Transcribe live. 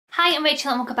Hi, I'm Rachel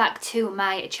and welcome back to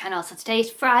my channel. So today is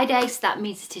Friday, so that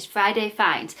means it is Friday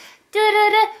Finds.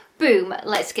 Boom,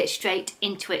 let's get straight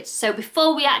into it. So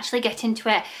before we actually get into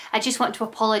it, I just want to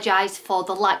apologise for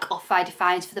the lack of Friday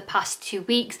Finds for the past 2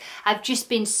 weeks. I've just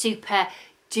been super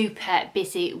duper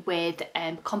busy with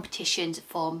competitions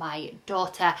for my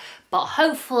daughter, but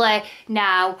hopefully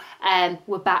now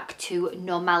we're back to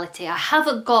normality. I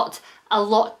haven't got a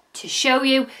lot to show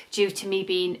you due to me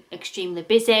being extremely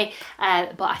busy,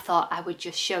 but I thought I would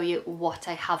just show you what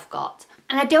I have got.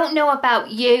 And I don't know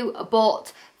about you,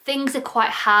 but things are quite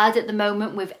hard at the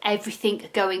moment with everything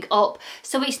going up,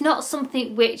 so it's not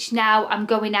something which now I'm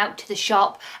going out to the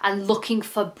shop and looking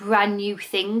for brand new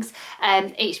things.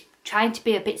 It's trying to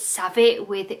be a bit savvy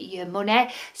with your money,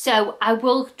 so I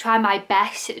will try my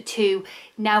best to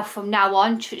from now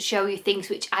on to show you things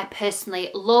which I personally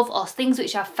love, or things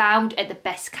which I've found at the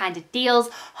best kind of deals.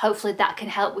 Hopefully that can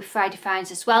help with Friday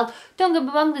Finds as well. Don't get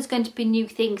me wrong, there's going to be new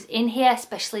things in here,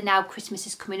 especially now Christmas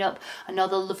is coming up and all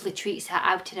the lovely treats are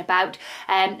out and about,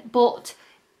 but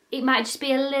it might just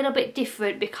be a little bit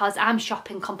different because I'm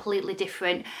shopping completely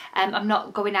different. I'm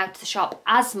not going out to the shop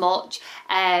as much,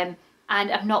 and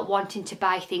I'm not wanting to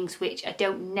buy things which I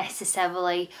don't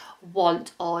necessarily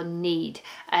want or need.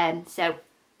 So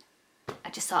I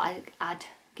just thought I'd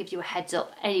give you a heads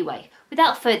up. Anyway,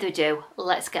 without further ado,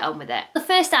 let's get on with it. The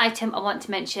first item I want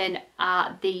to mention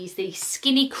are the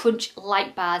Skinny Crunch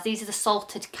Light Bars. These are the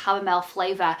salted caramel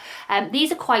flavour.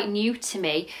 These are quite new to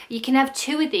me. You can have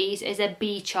 2 of these as a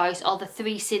B choice, or the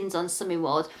 3 sins on Slimming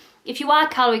World. If you are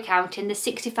calorie counting, there's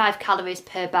 65 calories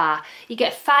per bar. You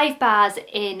get 5 bars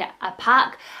in a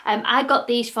pack. I got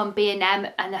these from B&M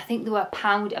and I think they were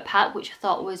 £1 a pack, which I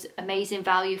thought was amazing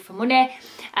value for money.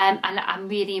 And I'm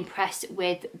really impressed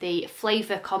with the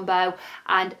flavour combo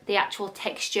and the actual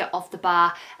texture of the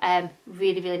bar.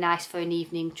 Really, really nice for an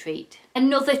evening treat.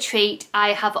 Another treat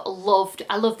I have loved,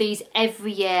 I love these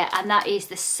every year, and that is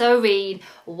the Serene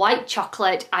white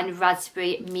chocolate and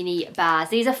raspberry mini bars.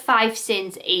 These are 5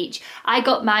 sins each. I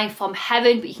got mine from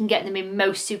Heaven, but you can get them in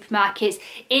most supermarkets.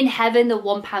 In Heaven, they're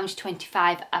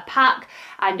 £1.25 a pack,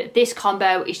 and this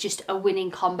combo is just a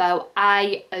winning combo.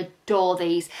 I adore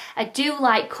these. I do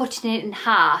like cutting it in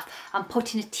half and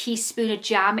putting a teaspoon of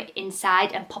jam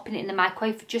inside and popping it in the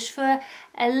microwave just for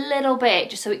a little bit,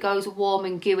 just so it goes warm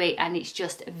and gooey, and it's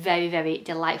just very, very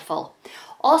delightful.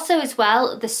 Also as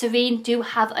well, the Serene do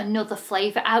have another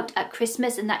flavour out at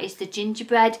Christmas, and that is the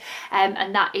gingerbread,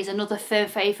 and that is another firm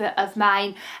favourite of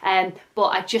mine, but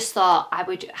I just thought I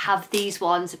would have these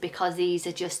ones because these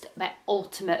are just my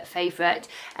ultimate favourite.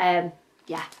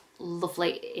 Yeah,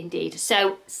 lovely indeed.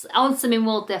 So on Slimming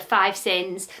World, they're 5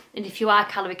 sins, and if you are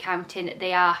calorie counting,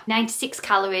 they are 96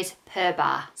 calories per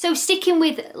bar. So sticking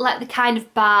with like the kind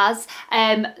of bars,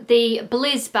 the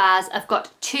Blizz bars have got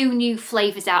 2 new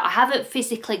flavours out. I haven't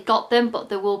physically got them, but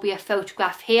there will be a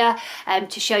photograph here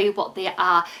to show you what they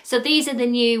are. So these are the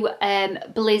new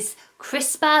Blizz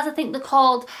crisp bars, I think they're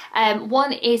called.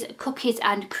 One is cookies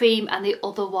and cream and the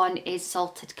other one is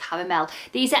salted caramel.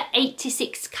 These are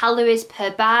 86 calories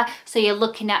per bar, so you're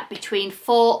looking at between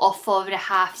 4 or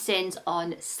 4.5 sins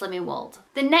on Slimming World.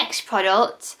 The next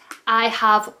product I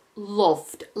have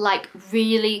loved, like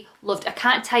really loved. I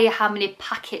can't tell you how many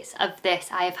packets of this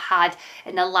I have had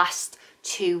in the last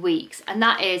 2 weeks, and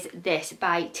that is this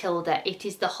by Tilda. It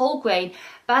is the whole grain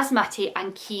basmati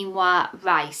and quinoa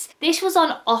rice. This was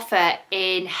on offer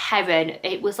in Heron.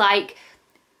 It was like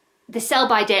the sell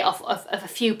by date of a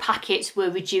few packets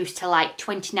were reduced to like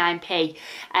 29p,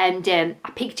 and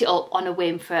I picked it up on a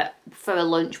whim for a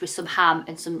lunch with some ham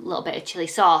and some little bit of chili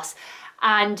sauce,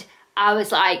 and I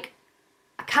was like,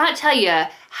 I can't tell you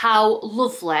how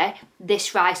lovely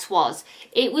this rice was.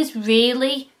 It was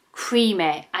really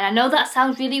creamy, and I know that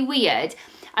sounds really weird,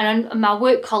 and my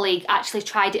work colleague actually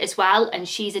tried it as well, and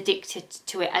she's addicted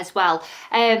to it as well.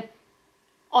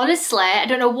 Honestly, I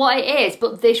don't know what it is,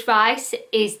 but this rice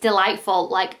is delightful,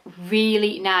 like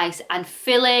really nice and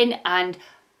filling, and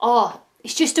oh,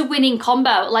 it's just a winning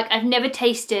combo. Like, I've never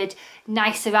tasted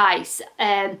nicer rice.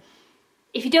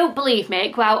 If you don't believe me,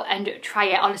 go out and try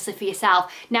it honestly for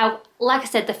yourself. Now, like I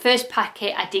said, the first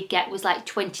packet I did get was like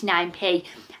 29p,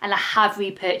 and I have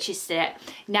repurchased it.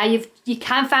 Now you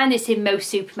can find this in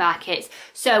most supermarkets.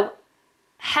 So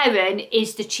Heron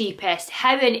is the cheapest.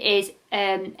 Heron is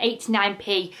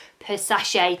 89p per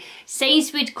sachet.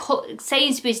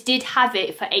 Sainsbury's did have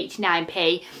it for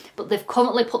 89p, but they've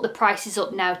currently put the prices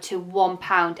up now to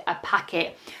 £1 a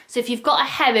packet. So if you've got a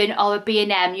Heron or a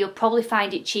B&M, you'll probably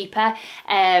find it cheaper.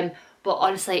 but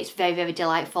honestly it's very, very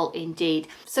delightful indeed.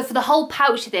 So for the whole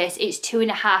pouch of this, it's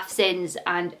 2.5 sins,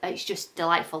 and it's just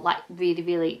delightful, like really,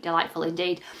 really delightful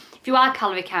indeed. If you are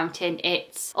calorie counting,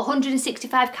 it's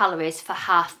 165 calories for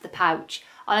half the pouch.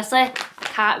 Honestly, I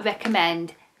can't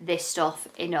recommend this stuff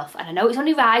enough. And I know it's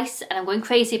only rice and I'm going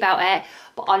crazy about it,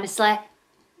 but honestly,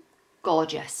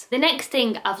 gorgeous. The next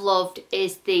thing I've loved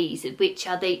is these, which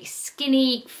are the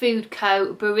Skinny Food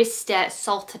Co Barista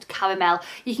Salted Caramel.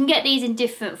 You can get these in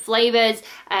different flavours,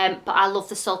 but I love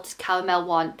the salted caramel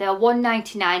one. They're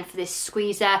 $1.99 for this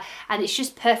squeezer, and it's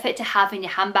just perfect to have in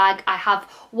your handbag. I have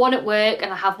one at work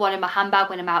and I have one in my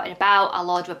handbag when I'm out and about. I'll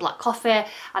order a black coffee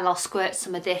and I'll squirt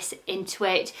some of this into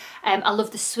it. I love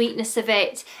the sweetness of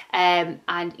it,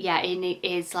 and yeah, it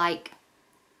is like,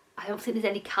 I don't think there's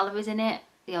any calories in it.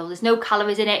 You know, there's no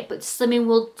calories in it, but Slimming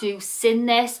will do sin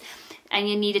this, and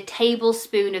you need a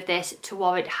tablespoon of this to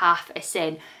warrant half a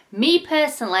sin. Me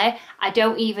personally, I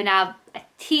don't even have a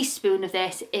teaspoon of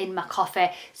this in my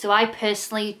coffee, so I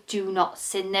personally do not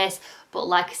sin this, but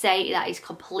like I say, that is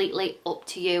completely up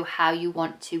to you how you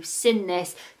want to sin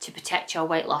this to protect your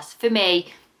weight loss. For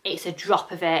me, it's a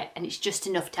drop of it, and it's just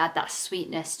enough to add that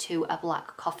sweetness to a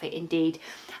black coffee indeed.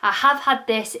 I have had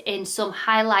this in some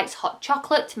Highlights hot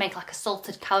chocolate to make like a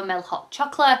salted caramel hot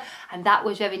chocolate, and that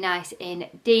was very nice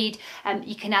indeed.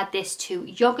 You can add this to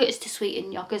yogurts to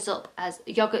sweeten yogurts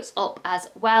up as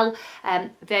well.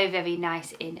 Very, very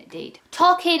nice indeed.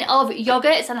 Talking of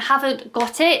yogurts, and I haven't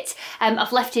got it,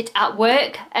 I've left it at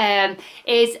work,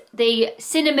 is the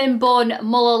Cinnamon Bun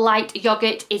Muller Light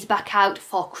yogurt is back out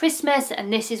for Christmas,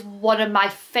 and this is one of my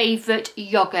favourite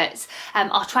yogurts.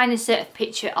 I'll try and insert a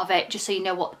picture of it just so you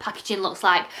know what the packaging looks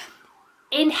like.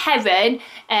 In Heron,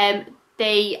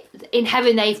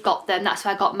 they've got them, that's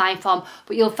where I got mine from,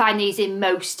 but you'll find these in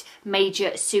most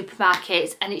major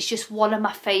supermarkets, and it's just one of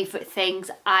my favourite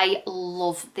things. I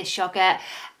love this yogurt.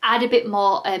 Add a bit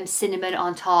more cinnamon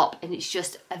on top, and it's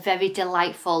just a very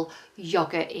delightful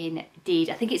yogurt indeed.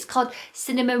 I think it's called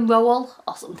cinnamon roll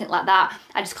or something like that.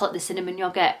 I just call it the cinnamon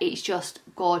yogurt. It's just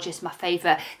gorgeous, my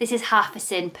favourite. This is half a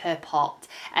sin per pot.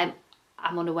 I'm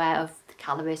unaware of the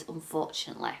calories,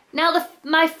 unfortunately. Now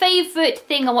my favourite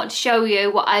thing I want to show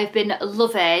you, what I've been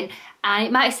loving, and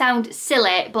it might sound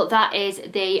silly, but that is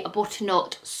the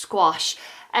butternut squash.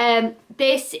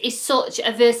 This is such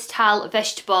a versatile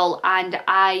vegetable and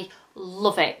I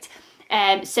love it.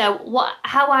 So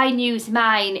how I use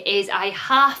mine is I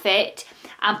half it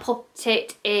and put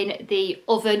it in the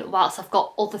oven whilst I've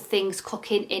got other things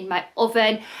cooking in my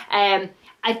oven.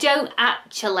 I don't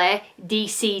actually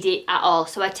de-seed it at all.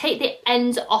 So I take the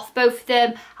ends off both of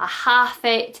them, I half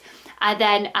it, and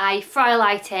then I fry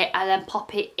light it and then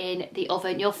pop it in the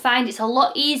oven. You'll find it's a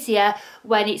lot easier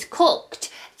when it's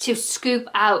cooked to scoop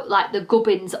out like the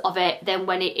gubbins of it than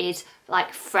when it is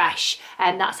like fresh,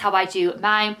 and that's how I do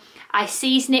mine. I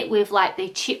season it with like the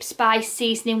chip spice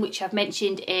seasoning, which I've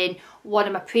mentioned in one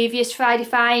of my previous Friday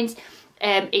finds.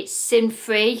 It's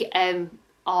sin-free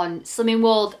on Slimming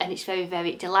World, and it's very,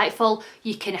 very delightful.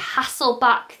 You can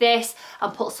Hasselback this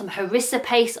and put some harissa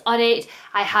paste on it.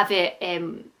 I have it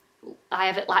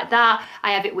like that.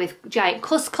 I have it with giant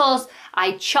couscous.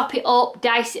 I chop it up,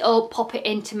 dice it up, pop it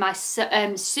into my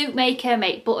soup maker,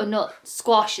 make butternut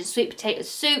squash and sweet potato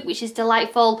soup, which is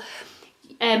delightful.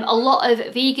 A lot of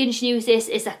vegans use this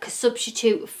as like a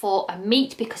substitute for a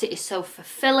meat because it is so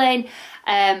fulfilling.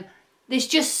 There's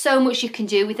just so much you can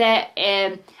do with it,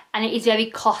 and it is very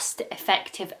cost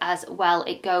effective as well.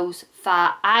 It goes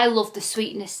far. I love the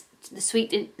sweetness, the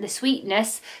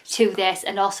sweetness to this,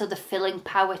 and also the filling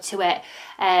power to it.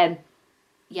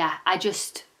 Yeah, I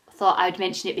just thought I would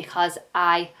mention it because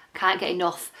I can't get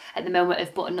enough at the moment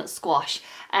of butternut squash.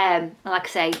 And like I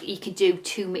say, you can do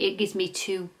it gives me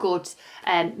two good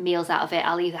meals out of it.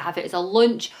 I'll either have it as a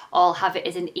lunch or I'll have it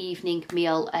as an evening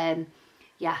meal.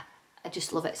 Yeah, I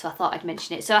just love it, so I thought I'd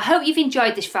mention it. So I hope you've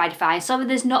enjoyed this Friday find. Sorry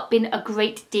there's not been a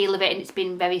great deal of it, and it's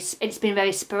been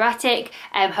very sporadic.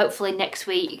 Hopefully next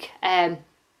week I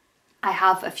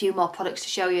have a few more products to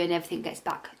show you and everything gets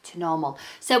back to normal.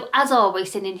 So as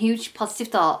always, sending huge positive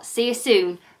thoughts. See you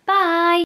soon. Bye.